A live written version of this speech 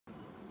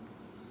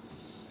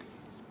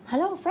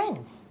Hello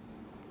friends!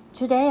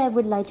 Today I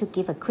would like to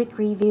give a quick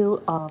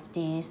review of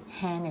this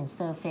hand and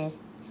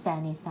surface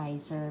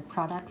sanitizer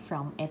product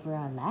from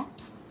Evora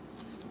Labs.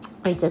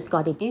 I just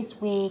got it this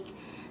week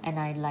and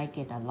I like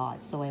it a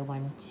lot, so I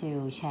want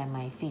to share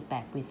my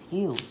feedback with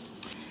you.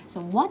 So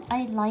what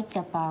I like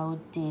about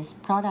this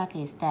product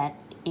is that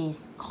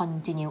it's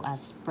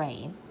continuous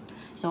spray.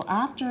 So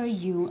after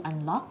you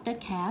unlock the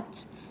cap,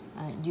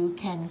 you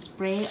can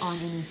spray on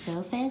any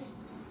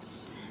surface.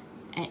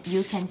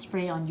 You can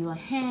spray on your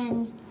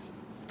hands.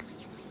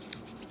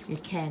 You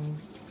can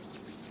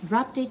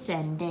rub it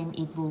and then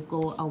it will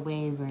go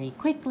away very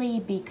quickly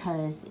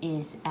because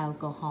it's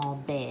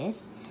alcohol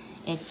based.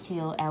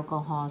 Ethyl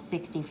alcohol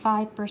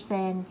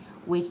 65%,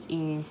 which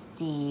is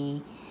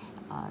the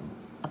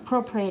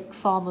appropriate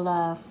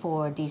formula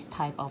for this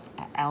type of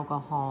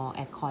alcohol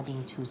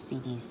according to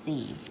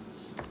CDC.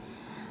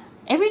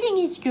 Everything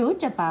is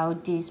good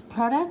about this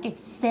product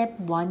except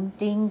one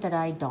thing that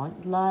I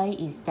don't like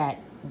is that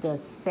the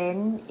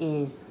scent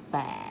is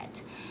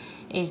bad.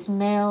 It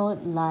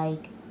smells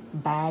like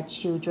bad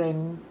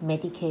children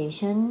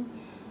medication.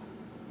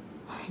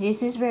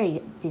 This is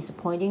very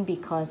disappointing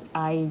because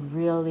I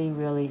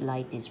really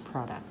like this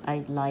product.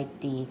 I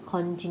like the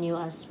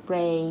continuous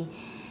spray.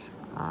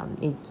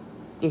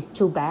 It's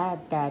too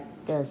bad that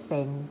the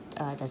scent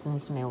doesn't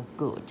smell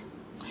good.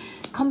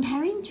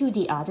 Comparing to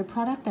the other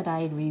product that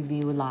I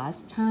reviewed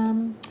last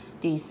time,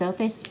 the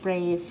surface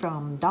spray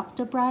from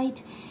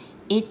Dr.Brite,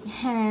 it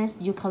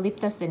has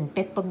eucalyptus and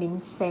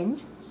peppermint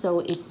scent, so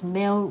it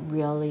smells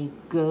really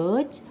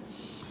good.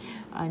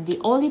 The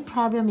only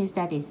problem is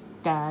that it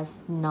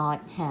does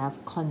not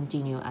have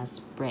continuous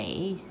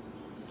spray.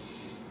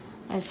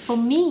 As for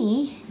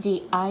me,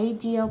 the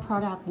ideal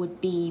product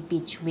would be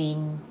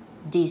between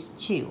these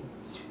two.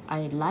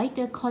 I like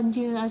the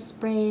continuous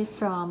spray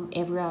from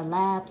Evora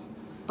Labs,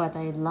 but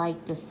I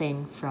like the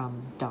scent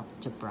from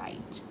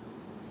Dr.Brite.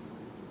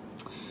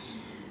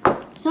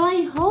 So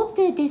I hope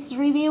that this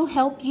review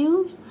helped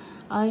you.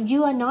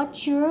 You are not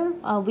sure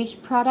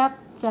which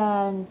product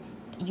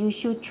you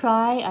should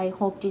try. I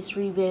hope this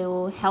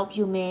review help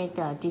you make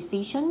a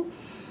decision.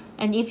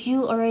 And if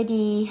you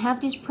already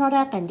have this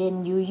product and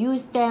then you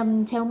use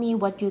them, tell me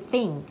what you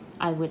think.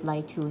 I would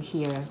like to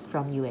hear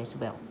from you as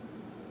well.